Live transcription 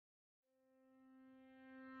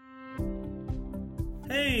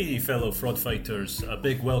Hey, fellow fraud fighters, a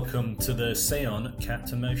big welcome to the Seon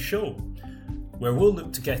Cat and Mouse show, where we'll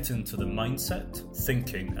look to get into the mindset,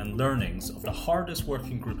 thinking, and learnings of the hardest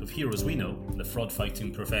working group of heroes we know, the fraud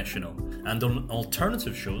fighting professional. And on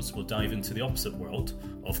alternative shows, we'll dive into the opposite world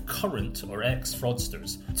of current or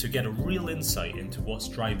ex-fraudsters to get a real insight into what's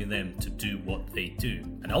driving them to do what they do.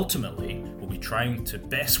 And ultimately, we'll be trying to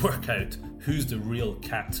best work out who's the real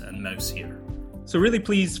cat and mouse here. So really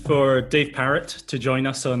pleased for Dave Parrott to join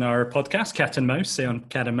us on our podcast, Cat and Mouse, Seon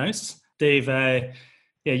Cat and Mouse. Dave,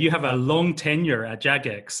 you have a long tenure at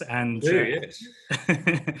Jagex, and yes.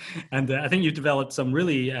 and I think you've developed some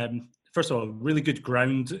really, first of all, really good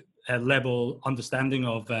ground level understanding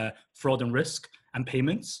of fraud and risk and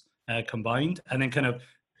payments combined, and then kind of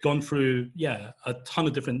gone through, a ton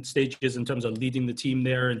of different stages in terms of leading the team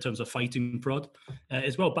there, in terms of fighting fraud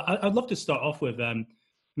as well. But I'd love to start off with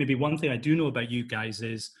maybe one thing I do know about you guys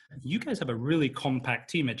is you guys have a really compact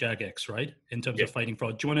team at Jagex, right? In terms of fighting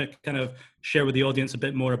fraud. Do you want to kind of share with the audience a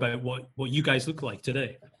bit more about what you guys look like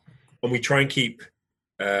today? And we try and keep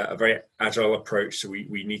a very agile approach. So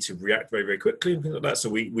we need to react very, very quickly and things like that. So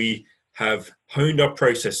we have honed our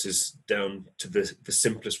processes down to the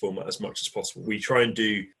simplest format as much as possible. We try and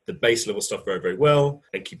do the base level stuff very, very well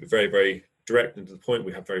and keep it very, very direct and to the point.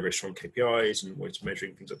 We have very, very strong KPIs and ways of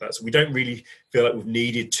measuring things like that. So we don't really feel like we've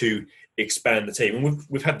needed to expand the team. And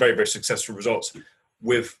we've had very, very successful results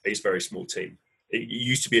with a very small team. It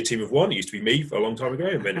used to be a team of one. It used to be me a long time ago.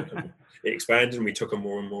 And then it expanded and we took on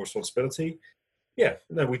more and more responsibility.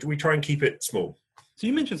 We try and keep it small. So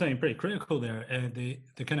you mentioned something pretty critical there.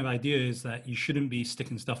 The kind of idea is that you shouldn't be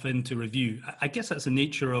sticking stuff into review. I guess that's the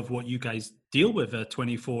nature of what you guys deal with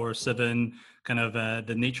 24/7, kind of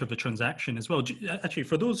the nature of the transaction as well. Actually,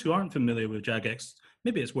 for those who aren't familiar with Jagex,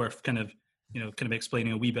 maybe it's worth kind of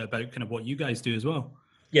explaining a wee bit about kind of what you guys do as well.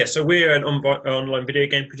 Yeah, so we're an online video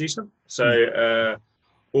game producer. So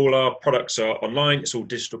all our products are online. It's all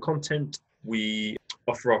digital content. We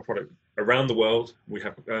offer our product around the world. We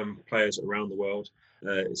have players around the world.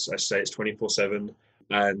 It's 24/7,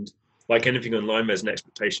 and like anything online, there's an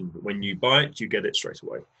expectation. But when you buy it, you get it straight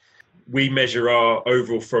away. We measure our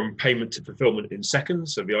overall from payment to fulfillment in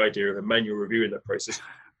seconds. So the idea of a manual review in that process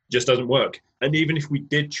just doesn't work. And even if we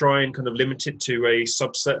did try and kind of limit it to a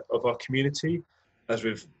subset of our community, as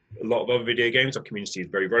with a lot of other video games, our community is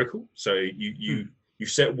very vocal. So you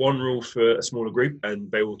set one rule for a smaller group and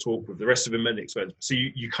they will talk with the rest of them and expand. So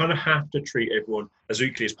you kind of have to treat everyone as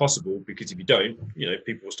equally as possible, because if you don't,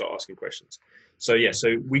 people will start asking questions. So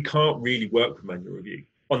we can't really work with manual review.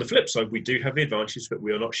 On the flip side, we do have the advantage that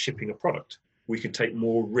we are not shipping a product. We can take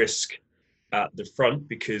more risk at the front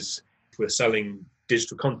because if we're selling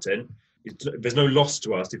digital content, there's no loss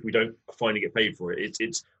to us if we don't finally get paid for it.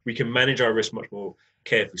 We can manage our risk much more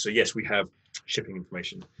carefully. So yes, we have shipping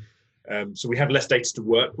information. So we have less data to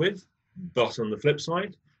work with, but on the flip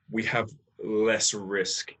side, we have less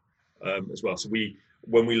risk as well. So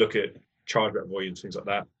when we look at chargeback volumes, things like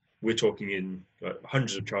that, we're talking in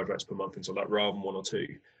hundreds of chargebacks per month, things like that, rather than one or two,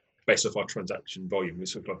 based off our transaction volume. We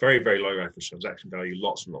sort of very, very low average transaction value,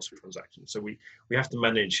 lots and lots of transactions. So we have to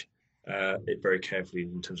manage it very carefully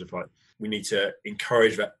in terms of we need to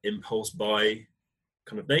encourage that impulse buy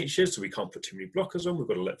kind of nature, so we can't put too many blockers on. We've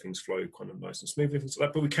got to let things flow kind of nice and smoothly, things like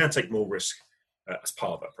that, but we can take more risk as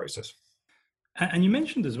part of that process. And you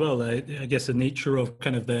mentioned as well, I guess, the nature of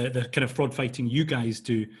kind of the kind of fraud fighting you guys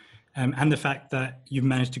do, and the fact that you've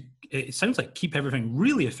managed to, it sounds like, keep everything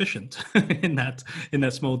really efficient in that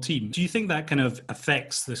small team. Do you think that kind of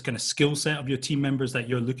affects this kind of skill set of your team members that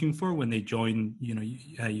you're looking for when they join,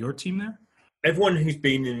 your team there? Everyone who's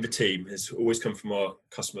been in the team has always come from our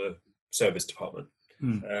customer service department.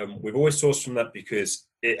 We've always sourced from that because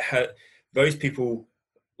those people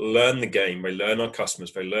learn the game, they learn our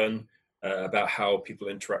customers, they learn about how people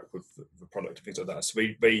interact with the product and things like that. So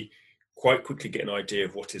they quite quickly get an idea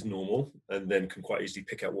of what is normal and then can quite easily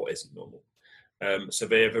pick out what isn't normal. So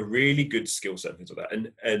they have a really good skill set and things like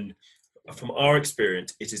that. And from our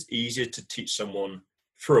experience, it is easier to teach someone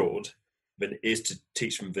fraud than it is to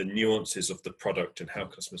teach them the nuances of the product and how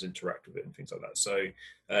customers interact with it and things like that. So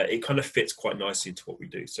it kind of fits quite nicely into what we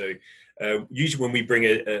do. So usually when we bring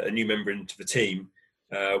a new member into the team,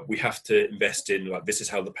 we have to invest in, this is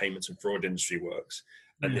how the payments and fraud industry works.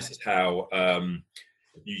 And this is how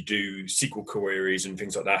you do SQL queries and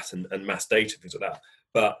things like that, and mass data, things like that.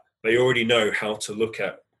 But they already know how to look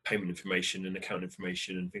at payment information and account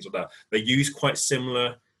information and things like that. They use quite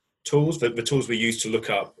similar tools. The tools we use to look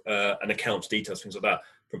up an account's details, things like that,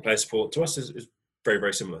 from player support to us is very,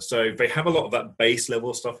 very similar. So they have a lot of that base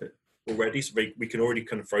level stuff already. So we can already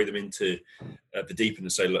kind of throw them into the deep end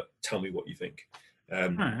and say, look, tell me what you think. All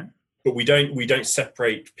right. But we don't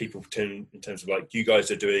separate people in terms of like, you guys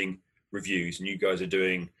are doing reviews and you guys are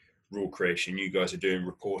doing rule creation, you guys are doing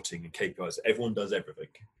reporting and KPIs. Everyone does everything.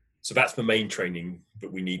 So that's the main training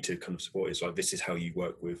that we need to kind of support, is like, this is how you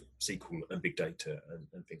work with SQL and big data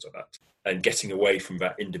and things like that. And getting away from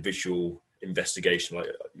that individual investigation, like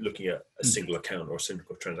looking at a single account or a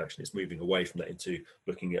single transaction. It's moving away from that into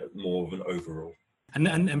looking at more of an overall.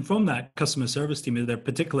 And from that customer service team, are there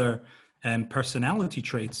particular personality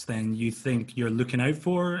traits then you think you're looking out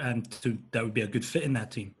for, and that would be a good fit in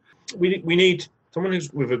that team? We need someone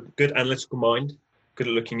who's with a good analytical mind, good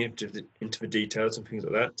at looking into the details and things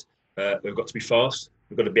like that. They've got to be fast.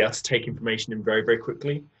 We've got to be able to take information in very, very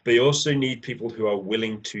quickly. But you also need people who are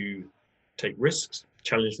willing to take risks,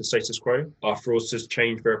 challenge the status quo. Our fraudsters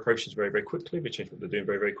change their approaches very, very quickly. They change what they're doing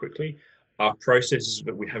very, very quickly. Our processes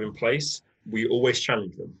that we have in place, we always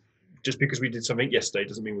challenge them. Just because we did something yesterday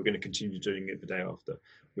doesn't mean we're going to continue doing it the day after.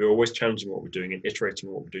 We're always challenging what we're doing and iterating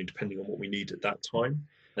on what we're doing depending on what we need at that time.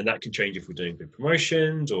 And that can change if we're doing big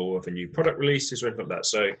promotions or if a new product releases or anything like that.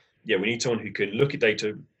 So yeah, we need someone who can look at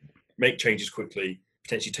data, make changes quickly,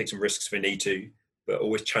 potentially take some risks if we need to, but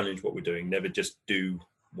always challenge what we're doing. Never just do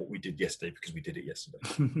what we did yesterday because we did it yesterday.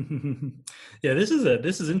 Yeah, this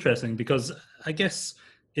is interesting, because I guess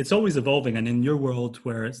it's always evolving, and in your world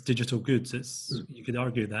where it's digital goods, you could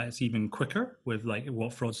argue that it's even quicker with like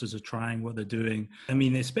what fraudsters are trying, what they're doing. I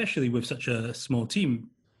mean, especially with such a small team.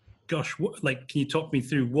 Gosh, can you talk me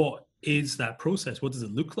through what is that process? What does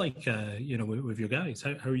it look like, with your guys?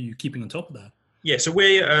 How are you keeping on top of that? Yeah, so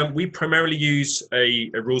we primarily use a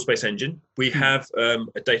rules-based engine. We have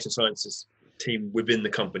a data sciences team within the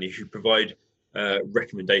company who provide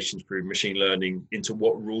recommendations through machine learning into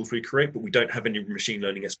what rules we create, but we don't have any machine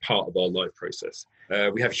learning as part of our live process.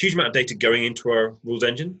 We have a huge amount of data going into our rules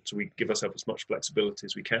engine, so we give ourselves as much flexibility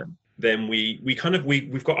as we can. Then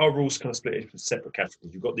we've got our rules kind of split into separate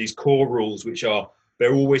categories. You've got these core rules, which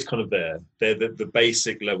they're always kind of there. They're the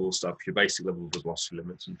basic level stuff, your basic level of velocity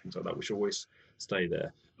limits and things like that, which always stay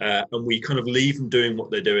there. And we kind of leave them doing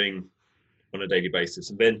what they're doing on a daily basis.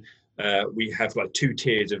 And then we have like 2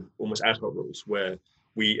 tiers of almost ad hoc rules where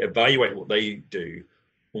we evaluate what they do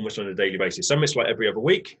almost on a daily basis. Some it's like every other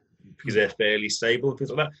week because they're fairly stable and things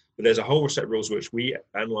like that. But there's a whole set of rules which we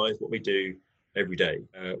analyze what we do every day.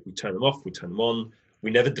 We turn them off, we turn them on. We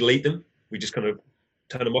never delete them. We just kind of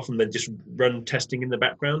turn them off and then just run testing in the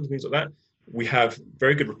background and things like that. We have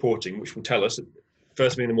very good reporting, which will tell us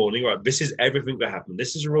first thing in the morning, right, this is everything that happened.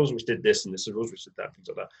 This is the rules which did this, and this is the rules which did that, things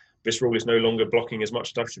like that. This rule is no longer blocking as much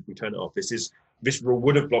stuff. Should we turn it off? This rule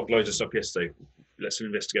would have blocked loads of stuff yesterday. Let's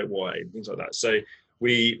investigate why, and things like that. So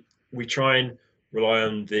we try and rely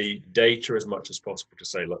on the data as much as possible to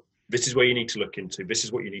say, look, this is where you need to look into. This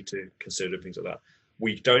is what you need to consider, things like that.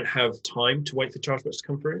 We don't have time to wait for chargebacks to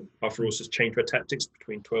come through. Our fraudsters change their tactics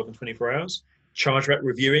between 12 and 24 hours. Chargeback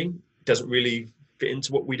reviewing doesn't really fit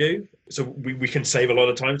into what we do. So we can save a lot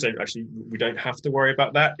of time. So actually, we don't have to worry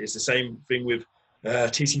about that. It's the same thing with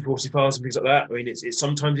TC40 files and things like that. I mean, it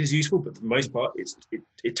sometimes is useful, but for the most part,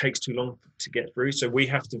 it takes too long to get through. So we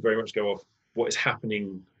have to very much go off what is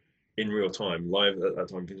happening in real time, live at that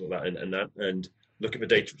time, things like that, and look at the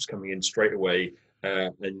data that's coming in straight away.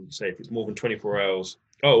 And say if it's more than 24 hours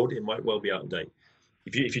old, it might well be out of date.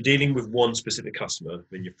 If you're dealing with one specific customer,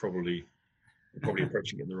 then you're probably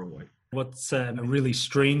approaching it in the wrong way. What's a really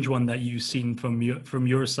strange one that you've seen from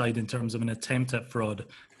your side in terms of an attempt at fraud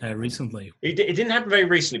recently? It didn't happen very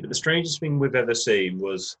recently, but the strangest thing we've ever seen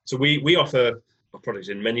was, so we offer our products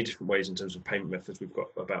in many different ways in terms of payment methods. We've got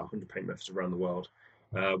about 100 payment methods around the world.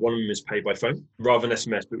 One of them is paid by phone rather than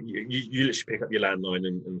SMS, but you literally pick up your landline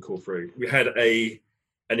and call through. We had an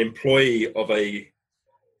employee of a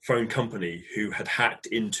phone company who had hacked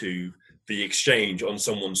into the exchange on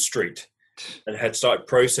someone's street and had started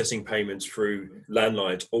processing payments through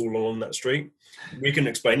landlines all along that street. We couldn't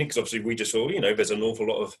explain it because obviously we just saw, there's an awful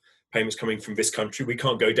lot of payments coming from this country. We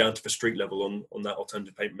can't go down to the street level on that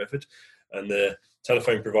alternative payment method. And the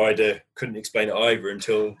telephone provider couldn't explain it either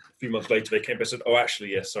until a few months later they came back and said, oh,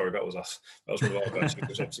 actually, yes, sorry, that was us. That was one of our guys who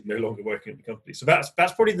was obviously no longer working at the company. So that's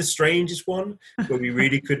probably the strangest one where we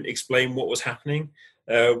really couldn't explain what was happening.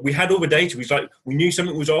 We had all the data. We knew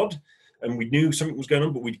something was odd and we knew something was going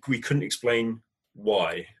on, but we couldn't explain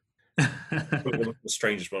why. Probably one of the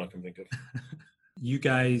strangest one I can think of. You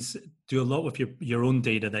guys do a lot with your own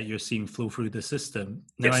data that you're seeing flow through the system.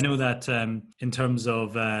 Now, Yes. I know that in terms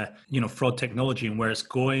of fraud technology and where it's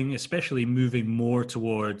going, especially moving more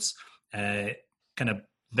towards kind of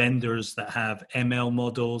vendors that have ML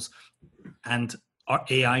models and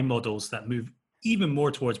AI models that move even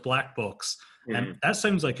more towards black box. And that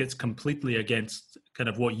sounds like it's completely against kind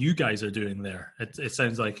of what you guys are doing there. It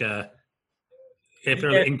sounds like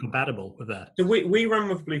fairly incompatible with that. So we run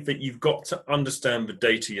with the belief that you've got to understand the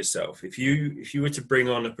data yourself. If you were to bring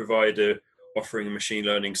on a provider offering a machine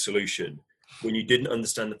learning solution, when you didn't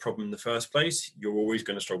understand the problem in the first place, you're always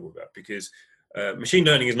going to struggle with that, because machine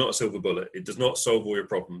learning is not a silver bullet. It does not solve all your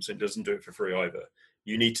problems. It doesn't do it for free either.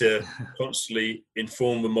 You need to constantly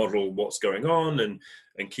inform the model what's going on and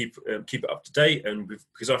keep it up to date. And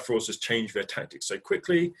because our fraudsters change their tactics so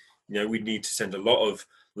quickly, we need to send a lot of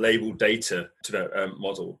labeled data to that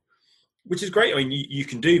model, which is great. I mean, you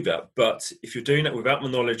can do that, but if you're doing that without the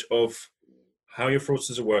knowledge of how your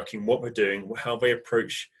fraudsters are working, what they're doing, how they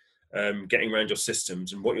approach getting around your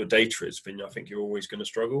systems and what your data is, then I think you're always going to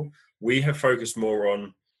struggle. We have focused more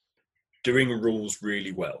on doing rules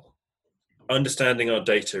really well, understanding our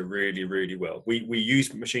data really, really well. We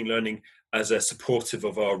use machine learning as a supportive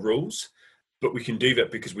of our rules, but we can do that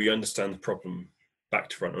because we understand the problem back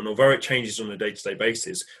to front. And although it changes on a day-to-day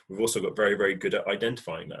basis, we've also got very, very good at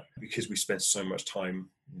identifying that, because we spend so much time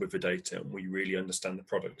with the data and we really understand the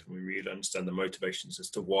product and we really understand the motivations as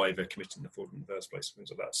to why they're committing the fraud in the first place, things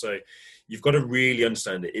like that. So you've got to really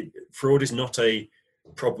understand it. Fraud is not a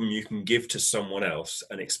problem you can give to someone else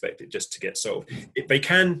and expect it just to get solved. They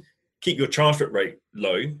can keep your charge rate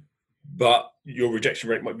low, but your rejection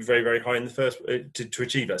rate might be very, very high in the first to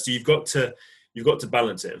achieve that. So you've got to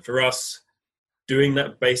balance it. And for us, doing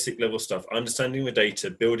that basic level stuff, understanding the data,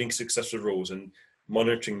 building successful rules and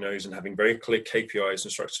monitoring those and having very clear KPIs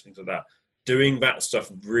and structure, things like that, doing that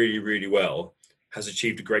stuff really, really well has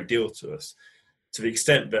achieved a great deal to us, to the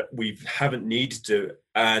extent that we haven't needed to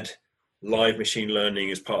add live machine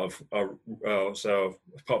learning as part of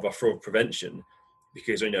our fraud prevention,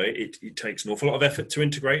 because it takes an awful lot of effort to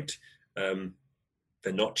integrate. They're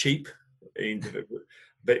not cheap.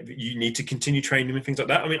 But you need to continue training them and things like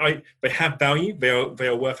that. I mean, they have value. They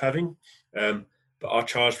are worth having. But our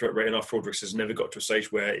charge rate and our fraud risk has never got to a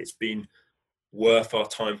stage where it's been worth our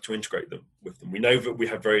time to integrate them with them. We know that we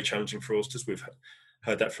have very challenging fraudsters. We've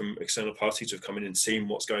heard that from external parties who've come in and seen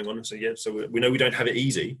what's going on. And so we know we don't have it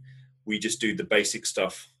easy. We just do the basic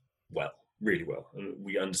stuff well, really well, and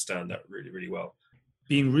we understand that really, really well.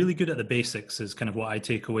 Being really good at the basics is kind of what I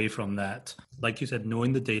take away from that. Like you said,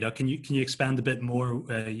 knowing the data. Can you expand a bit more,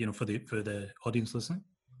 for the audience listening?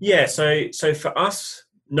 Yeah. So for us,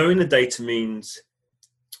 knowing the data means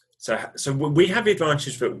so we have the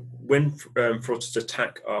advantage that when fraudsters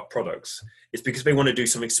attack our products, it's because they want to do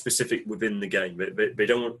something specific within the game. They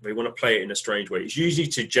want to play it in a strange way. It's usually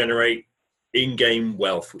to generate in-game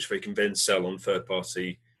wealth, which they can then sell on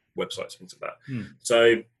third-party websites, things like that.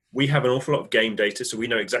 So we have an awful lot of game data, so we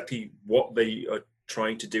know exactly what they are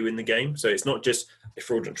trying to do in the game. So it's not just a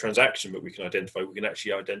fraudulent transaction, but we can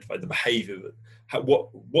actually identify the behavior,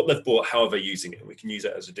 what they've bought, how are they using it, and we can use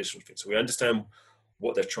that as additional things. So we understand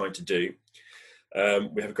what they're trying to do.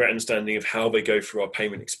 We have a great understanding of how they go through our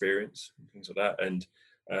payment experience and things like that,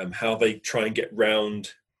 and how they try and get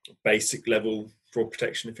round basic level fraud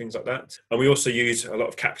protection and things like that. And we also use a lot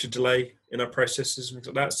of capture delay in our processes and things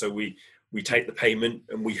like that. So we take the payment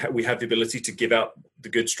and we have the ability to give out the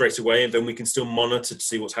goods straight away, and then we can still monitor to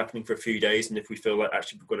see what's happening for a few days. And if we feel like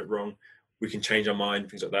actually we've got it wrong, we can change our mind,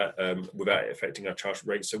 things like that, without it affecting our charge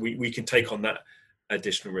rate. So we can take on that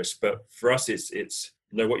additional risk. But for us, it's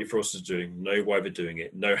know what your fraudsters are doing, know why they're doing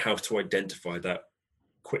it, know how to identify that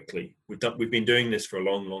quickly. We've been doing this for a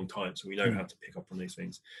long, long time, so we know how to pick up on these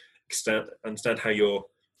things. Understand how your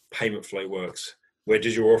payment flow works. Where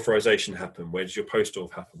does your authorization happen? Where does your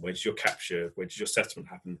post-auth happen? Where does your capture? Where does your settlement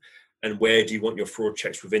happen? And where do you want your fraud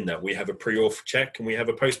checks within that? We have a pre-auth check and we have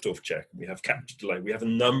a post-auth check. And we have capture delay. We have a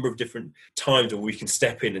number of different times where we can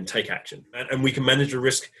step in and take action. And we can manage the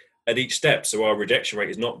risk at each step. So our rejection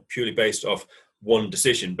rate is not purely based off one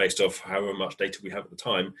decision, based off however much data we have at the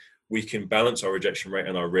time. We can balance our rejection rate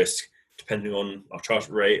and our risk depending on our charge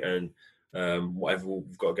rate and whatever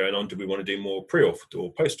we've got going on. Do we want to do more pre-auth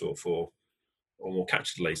or post-auth or more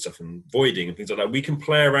capture delay stuff and voiding and things like that? We can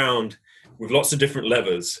play around with lots of different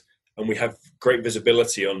levers, and we have great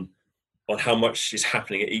visibility on how much is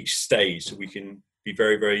happening at each stage, so we can be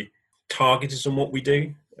very, very targeted on what we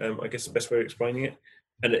do. I guess the best way of explaining it.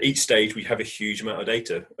 And at each stage, we have a huge amount of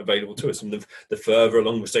data available to us. And the further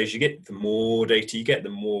along the stage you get, the more data you get, the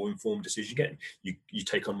more informed decisions you get. You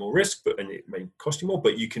take on more risk, and it may cost you more,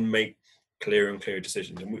 but you can make clearer and clearer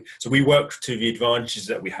decisions. And so we work to the advantages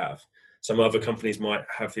that we have. Some other companies might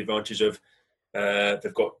have the advantage of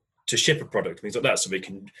they've got to ship a product, things like that, so they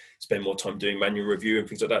can spend more time doing manual review and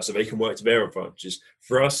things like that, so they can work to their advantages.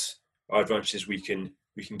 For us, our advantage is we can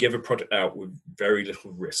we can give a product out with very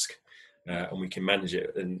little risk, and we can manage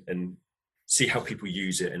it and see how people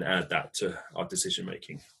use it and add that to our decision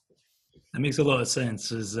making. That makes a lot of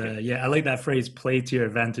sense. I like that phrase, play to your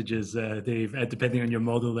advantages, Dave, depending on your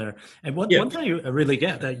model there. And one thing I really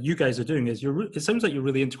get that you guys are doing is it sounds like you're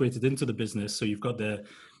really integrated into the business. So you've got the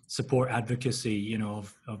support advocacy,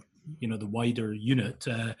 of the wider unit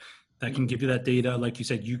that can give you that data. Like you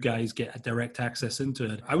said, you guys get direct access into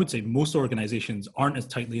it. I would say most organizations aren't as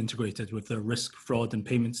tightly integrated with their risk, fraud, and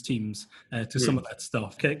payments teams to some of that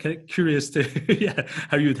stuff. Curious to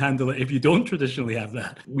how you'd handle it if you don't traditionally have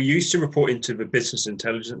that. We used to report into the business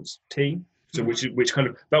intelligence team. So which kind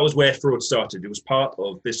of, that was where fraud started. It was part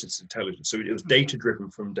of business intelligence. So it was data driven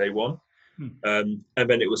from day one. And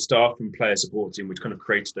then it was staff and player support team, which kind of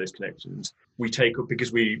created those connections. We take up,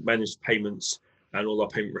 because we manage payments and all our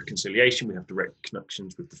payment reconciliation, we have direct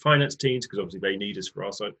connections with the finance teams, because obviously they need us for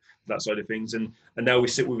our side, that side of things. And now we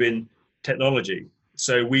sit within technology.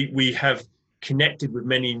 So we have connected with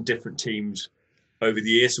many different teams over the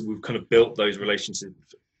years. So we've kind of built those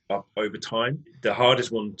relationships up over time. The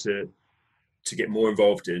hardest one to get more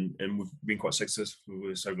involved in, and we've been quite successful with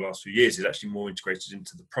this over the last few years, is actually more integrated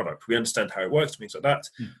into the product. We understand how it works, things like that,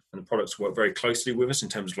 and the products work very closely with us in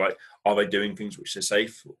terms of like, are they doing things which are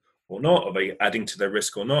safe or not? Are they adding to their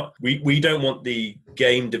risk or not? We don't want the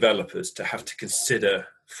game developers to have to consider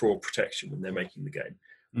fraud protection when they're making the game.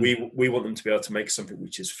 We want them to be able to make something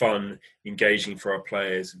which is fun, engaging for our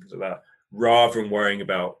players and things like that, rather than worrying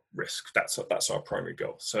about risk. That's our primary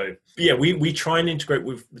goal. So yeah, we try and integrate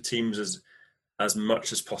with the teams as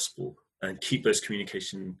much as possible and keep those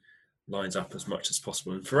communication lines up as much as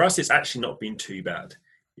possible. And for us, it's actually not been too bad.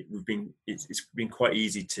 It's been quite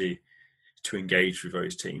easy to engage with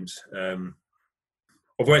those teams.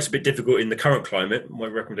 Although it's a bit difficult in the current climate, my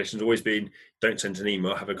recommendation has always been, don't send an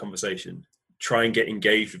email, have a conversation. Try and get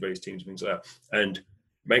engaged with those teams and things like that. And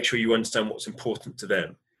make sure you understand what's important to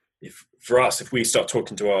them. If we start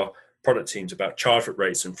talking to our product teams about charge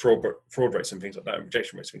rates and fraud rates and things like that, and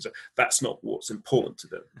rejection rates and things like that, that's not what's important to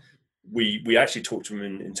them. We actually talk to them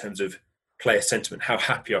in terms of player sentiment. How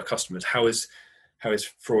happy are customers? How is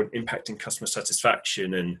fraud impacting customer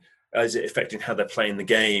satisfaction, and is it affecting how they're playing the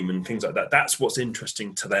game and things like that? That's what's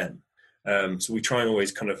interesting to them. So we try and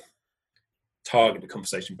always kind of target the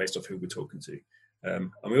conversation based off who we're talking to.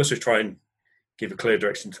 And we also try and give a clear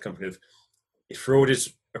direction to the company of, if fraud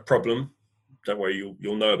is a problem, don't worry,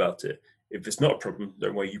 you'll know about it. If it's not a problem,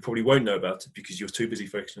 don't worry, you probably won't know about it because you're too busy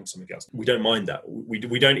focusing on something else. We don't mind that. We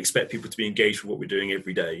don't expect people to be engaged with what we're doing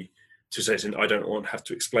every day. To say, I don't want to have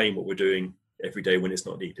to explain what we're doing every day when it's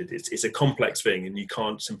not needed. It's a complex thing, and you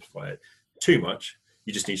can't simplify it too much.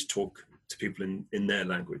 You just need to talk to people in their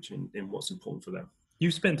language, in what's important for them.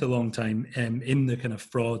 You've spent a long time in the kind of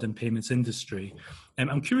fraud and payments industry.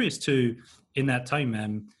 I'm curious too, in that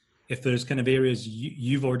time, if there's kind of areas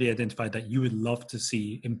you've already identified that you would love to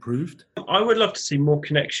see improved. I would love to see more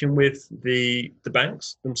connection with the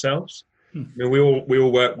banks themselves. I mean, we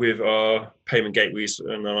all work with our payment gateways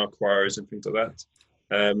and our acquirers and things like that.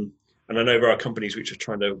 And I know there are companies which are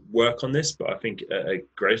trying to work on this, but I think a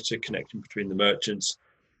greater connection between the merchants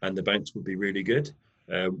and the banks would be really good.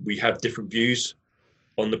 We have different views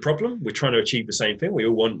on the problem. We're trying to achieve the same thing. We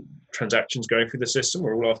all want transactions going through the system.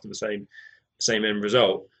 We're all after the same end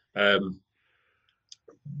result.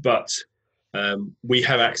 But we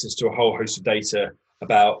have access to a whole host of data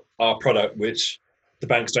about our product, which the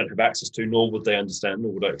banks don't have access to, nor would they understand,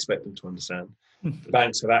 nor would I expect them to understand. The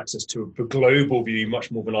banks have access to a global view much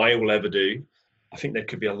more than I will ever do. I think there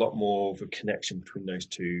could be a lot more of a connection between those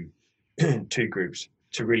two groups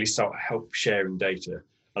to really start help sharing data.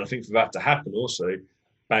 And I think for that to happen also,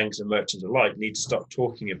 banks and merchants alike need to start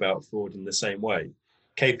talking about fraud in the same way.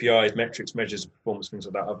 KPIs, metrics, measures, performance, things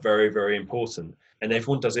like that are very, very important. And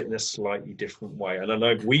everyone does it in a slightly different way. And I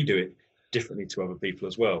know we do it differently to other people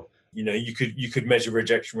as well. You know, you could measure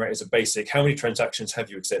rejection rate as a basic. How many transactions have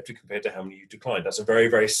you accepted compared to how many you declined? That's a very,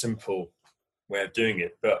 very simple way of doing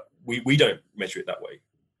it. But we don't measure it that way.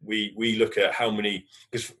 We look at how many,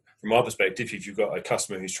 because from our perspective, if you've got a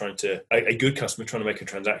customer who's a good customer trying to make a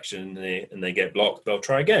transaction and they get blocked, they'll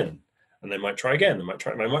try again. And they might try again. They might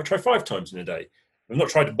try 5 times in a day. I've not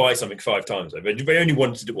tried to buy something 5 times. They only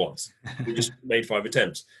wanted it once. We just made 5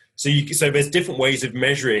 attempts. So there's different ways of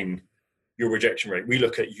measuring your rejection rate. We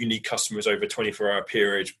look at unique customers over a 24-hour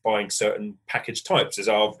period buying certain package types as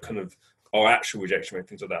our actual rejection rate,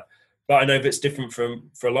 things like that. But I know that's different for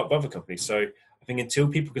a lot of other companies. So I think until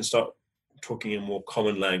people can start talking in more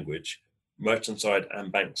common language, merchant side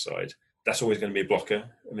and bank side, that's always going to be a blocker.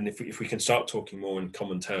 I mean, if we can start talking more in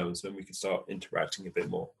common terms, then we can start interacting a bit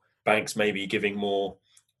more. banks maybe giving more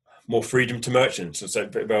freedom to merchants, and so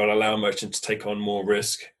they'll allow merchants to take on more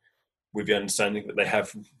risk with the understanding that they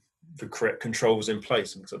have the correct controls in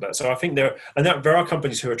place and things like that. So I think there are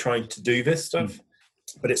companies who are trying to do this stuff,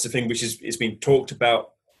 but it's a thing which it's been talked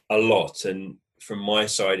about a lot, and from my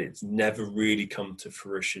side, it's never really come to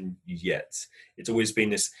fruition yet. It's always been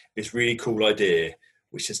this really cool idea,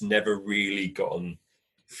 which has never really gotten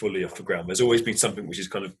fully off the ground. There's always been something which has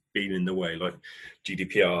kind of been in the way, like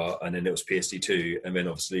GDPR, and then it was PSD2, and then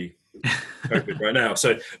obviously COVID right now.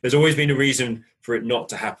 So there's always been a reason for it not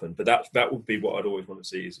to happen. But that would be what I'd always want to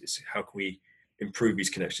see is how can we improve these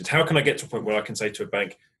connections? How can I get to a point where I can say to a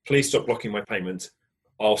bank, please stop blocking my payment,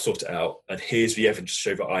 I'll sort it out, and here's the evidence to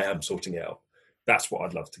show that I am sorting it out. That's what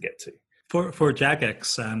I'd love to get to. For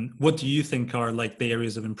Jagex, what do you think are like the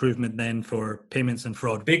areas of improvement then for payments and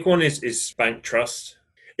fraud? Big one is bank trust.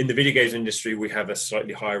 In the video games industry, we have a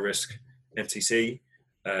slightly higher risk MTC.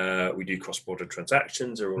 We do cross-border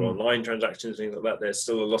transactions or online transactions, things like that. There's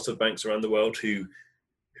still a lot of banks around the world who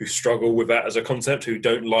struggle with that as a concept, who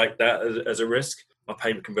don't like that as a risk. Our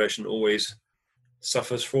payment conversion always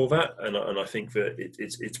suffers for that, and I think that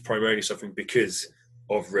it's primarily suffering because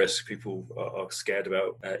of risk. People are scared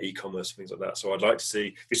about e-commerce and things like that. So I'd like to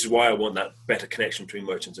see, this is why I want that better connection between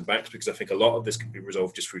merchants and banks, because I think a lot of this can be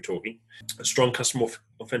resolved just through talking. A strong customer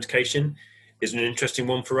authentication is an interesting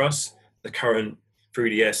one for us. The current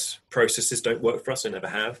 3DS processes don't work for us, they never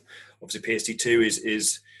have. Obviously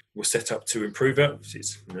PSD2 was set up to improve it.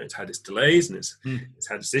 It's had its delays and it's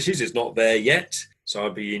had its issues. It's not there yet. So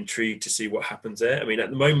I'd be intrigued to see what happens there. I mean, at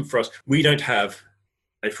the moment for us, we don't have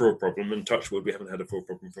a fraud problem, and touch wood, we haven't had a fraud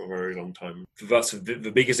problem for a very long time. For us,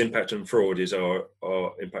 the biggest impact on fraud is our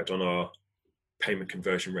impact on our payment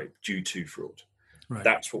conversion rate due to fraud. Right.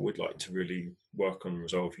 That's what we'd like to really work on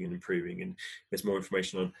resolving and improving. And there's more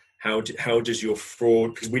information on how does your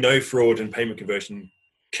fraud, because we know fraud and payment conversion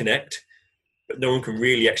connect, but no one can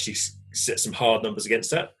really actually set some hard numbers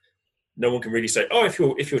against that. No one can really say, oh,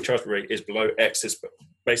 if your charge rate is below X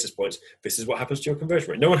basis points, this is what happens to your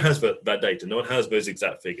conversion rate. No one has that data. No one has those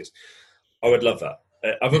exact figures. I would love that.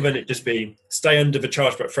 Other than it just being stay under the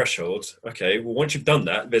chargeback threshold. Okay, well, once you've done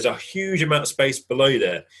that, there's a huge amount of space below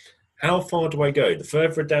there. How far do I go? The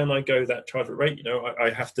further down I go that chargeback rate, I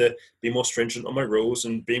have to be more stringent on my rules,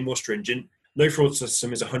 and being more stringent. No fraud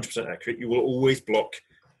system is 100% accurate. You will always block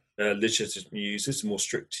legitimate users the more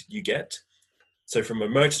strict you get. So from a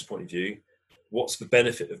merchant's point of view, what's the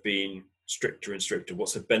benefit of being stricter and stricter?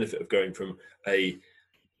 What's the benefit of going from a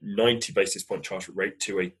 90 basis point charge rate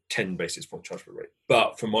to a 10 basis point charge rate?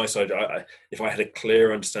 But from my side, if I had a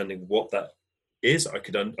clear understanding of what that is, I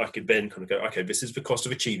could then kind of go, okay, this is the cost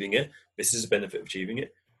of achieving it. This is the benefit of achieving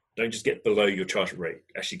it. Don't just get below your charge rate.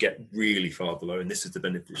 Actually get really far below, and this is the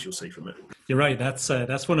benefits you'll see from it. You're right. That's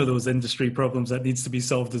one of those industry problems that needs to be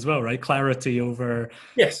solved as well, right? Clarity over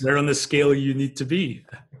where on the scale you need to be.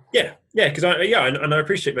 Yeah, because I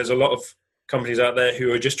appreciate there's a lot of companies out there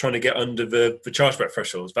who are just trying to get under the chargeback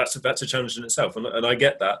thresholds. That's a challenge in itself, and I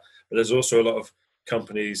get that. But there's also a lot of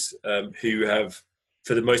companies who have,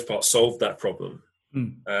 for the most part, solved that problem.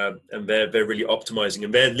 And they're really optimizing,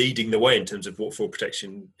 and they're leading the way in terms of what fraud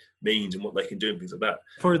protection means and what they can do and things like that.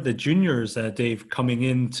 For the juniors, Dave, coming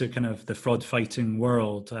into kind of the fraud fighting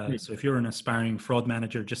world, so if you're an aspiring fraud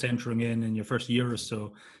manager just entering in your first year or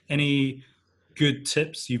so, any good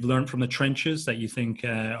tips you've learned from the trenches that you think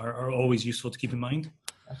are always useful to keep in mind?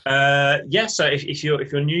 So if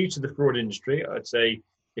you're new to the fraud industry, I'd say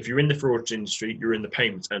if you're in the fraud industry, you're in the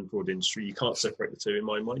payments and fraud industry. You can't separate the two, in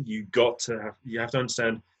my mind. You have to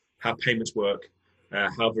understand how payments work,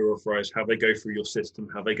 how they're authorized, how they go through your system,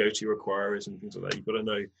 how they go to your acquirers and things like that. You've got to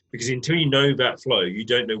know, because until you know that flow, you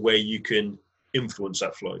don't know where you can influence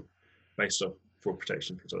that flow based off fraud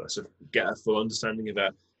protection, things like that. So get a full understanding of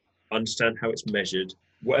that, understand how it's measured.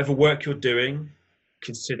 Whatever work you're doing,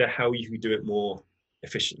 consider how you can do it more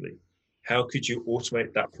efficiently. How could you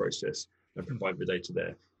automate that process and provide the data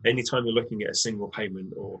there? Anytime you're looking at a single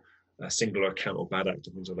payment or a single account or bad act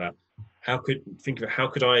or things like that, how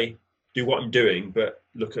could I do what I'm doing, but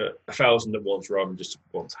look at 1,000 at once rather than just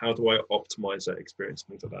once? How do I optimize that experience,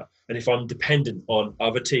 things like that? And if I'm dependent on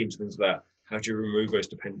other teams, things like that, how do you remove those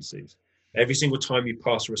dependencies? Every single time you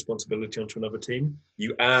pass a responsibility onto another team,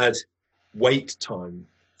 you add wait time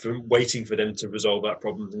from waiting for them to resolve that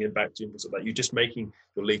problem and get back to you and things like that. You're just making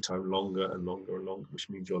your lead time longer and longer and longer, which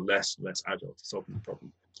means you're less and less agile to solving the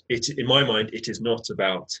problem. In my mind, it is not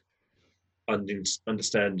about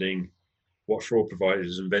understanding what fraud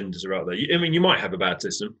providers and vendors are out there. I mean, you might have a bad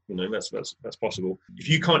system, that's possible. If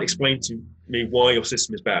you can't explain to me why your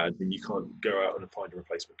system is bad, then you can't go out and find a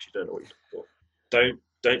replacement because you don't know what you're looking for. Don't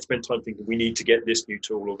Don't spend time thinking we need to get this new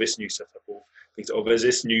tool or this new setup, or think, oh, there's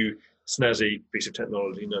this new snazzy piece of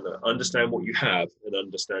technology. No. Understand what you have and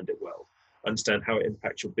understand it well. Understand how it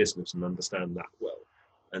impacts your business and understand that well.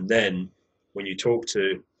 And then when you talk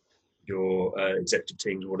to your executive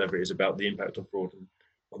teams or whatever it is about the impact of fraud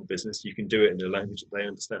on business, you can do it in a language that they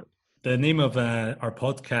understand. The name of our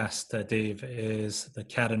podcast, Dave, is the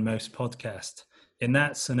Cat and Mouse Podcast. In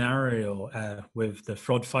that scenario, with the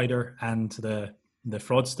fraud fighter and the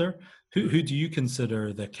fraudster, who do you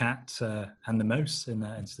consider the cat and the mouse in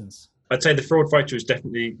that instance? I'd say the fraud fighter is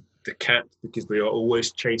definitely the cat, because we are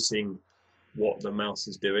always chasing what the mouse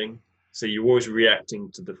is doing. So you're always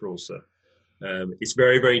reacting to the fraudster. It's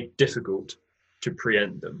very, very difficult to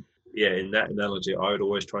preempt them. Yeah, in that analogy, I would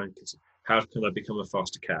always try and consider, how can I become a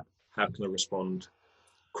faster cat? How can I respond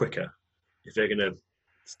quicker? If they're going to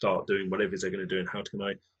start doing whatever they're going to do, and how can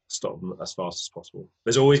I stop them as fast as possible?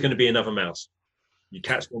 There's always going to be another mouse. You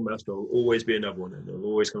catch one mouse, there will always be another one, and they'll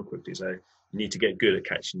always come quickly. So you need to get good at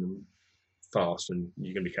catching them fast, and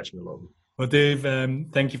you're going to be catching a lot of them. Well, Dave,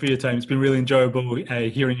 thank you for your time. It's been really enjoyable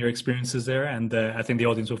hearing your experiences there, and I think the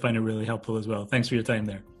audience will find it really helpful as well. Thanks for your time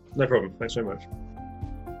there. No problem. Thanks very much.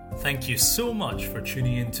 Thank you so much for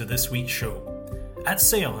tuning in to this week's show. At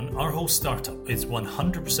Seon, our whole startup is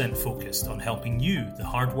 100% focused on helping you, the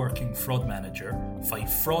hardworking fraud manager, fight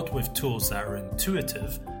fraud with tools that are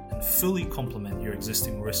intuitive and fully complement your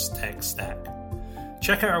existing risk tech stack.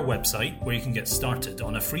 Check out our website where you can get started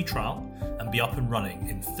on a free trial and be up and running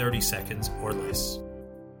in 30 seconds or less.